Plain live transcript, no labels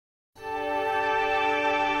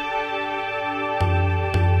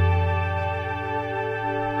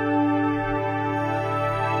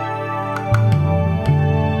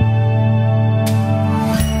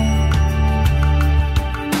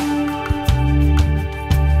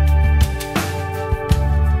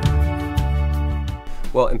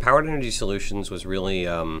Well, Empowered Energy Solutions was really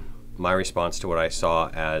my response to what I saw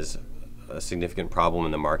as a significant problem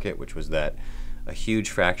in the market, which was that a huge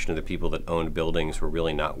fraction of the people that owned buildings were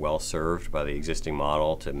really not well served by the existing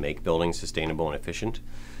model to make buildings sustainable and efficient.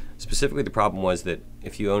 Specifically, the problem was that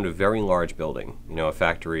if you owned a very large building, a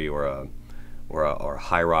factory or a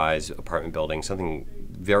high-rise apartment building, something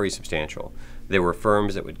very substantial, there were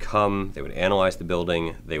firms that would come, they would analyze the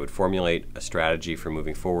building, they would formulate a strategy for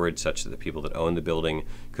moving forward such that the people that owned the building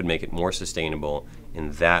could make it more sustainable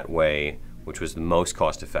in that way, which was the most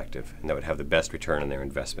cost-effective and that would have the best return on their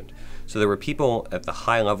investment. So there were people at the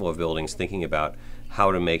high level of buildings thinking about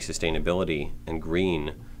how to make sustainability and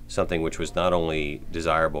green something which was not only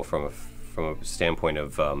desirable from a standpoint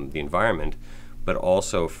of the environment, but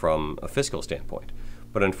also from a fiscal standpoint.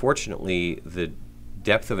 But unfortunately, the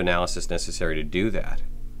depth of analysis necessary to do that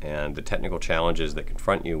and the technical challenges that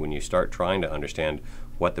confront you when you start trying to understand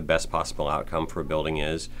what the best possible outcome for a building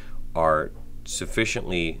is are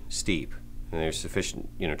sufficiently steep, and there's sufficient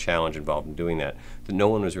challenge involved in doing that no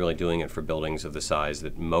one was really doing it for buildings of the size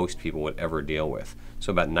that most people would ever deal with. So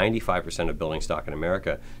about 95% of building stock in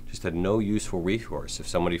America just had no useful recourse. If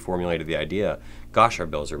somebody formulated the idea, gosh, our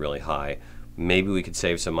bills are really high, maybe we could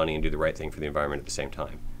save some money and do the right thing for the environment at the same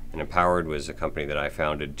time. And Empowered was a company that I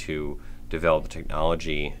founded to develop the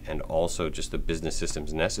technology and also just the business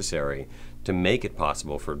systems necessary to make it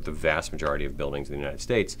possible for the vast majority of buildings in the United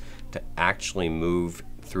States to actually move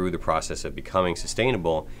through the process of becoming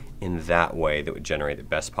sustainable in that way that would generate the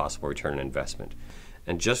best possible return on investment.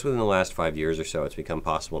 And just within the last 5 years or so, it's become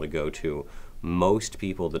possible to go to most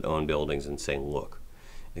people that own buildings and say, look,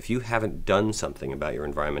 if you haven't done something about your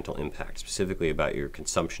environmental impact, specifically about your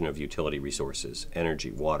consumption of utility resources, energy,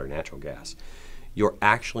 water, natural gas, you're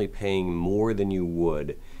actually paying more than you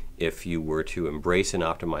would if you were to embrace an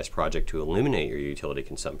optimized project to eliminate your utility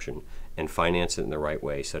consumption and finance it in the right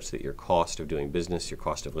way such that your cost of doing business, your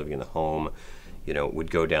cost of living in the home,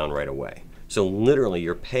 would go down right away. So literally,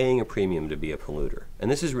 you're paying a premium to be a polluter.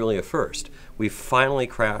 And this is really a first. We've finally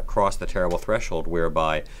crossed the terrible threshold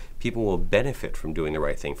whereby people will benefit from doing the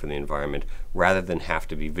right thing for the environment rather than have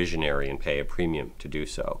to be visionary and pay a premium to do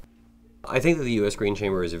so. I think that the U.S. Green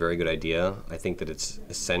Chamber is a very good idea. I think that it's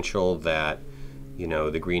essential that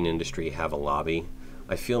the green industry have a lobby.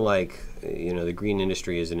 I feel like the green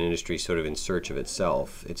industry is an industry sort of in search of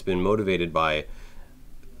itself. It's been motivated by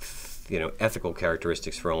ethical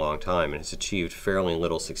characteristics for a long time, and it's achieved fairly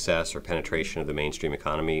little success or penetration of the mainstream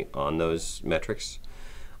economy on those metrics.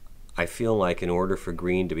 I feel like in order for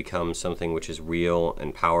green to become something which is real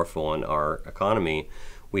and powerful in our economy,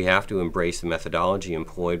 we have to embrace the methodology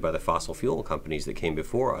employed by the fossil fuel companies that came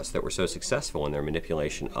before us that were so successful in their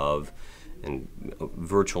manipulation of and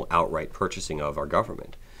virtual outright purchasing of our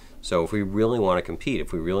government. So if we really want to compete,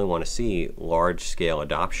 if we really want to see large-scale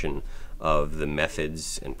adoption of the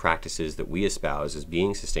methods and practices that we espouse as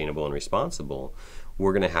being sustainable and responsible,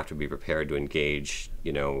 we're going to have to be prepared to engage,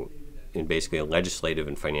 in basically a legislative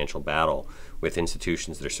and financial battle with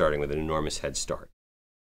institutions that are starting with an enormous head start.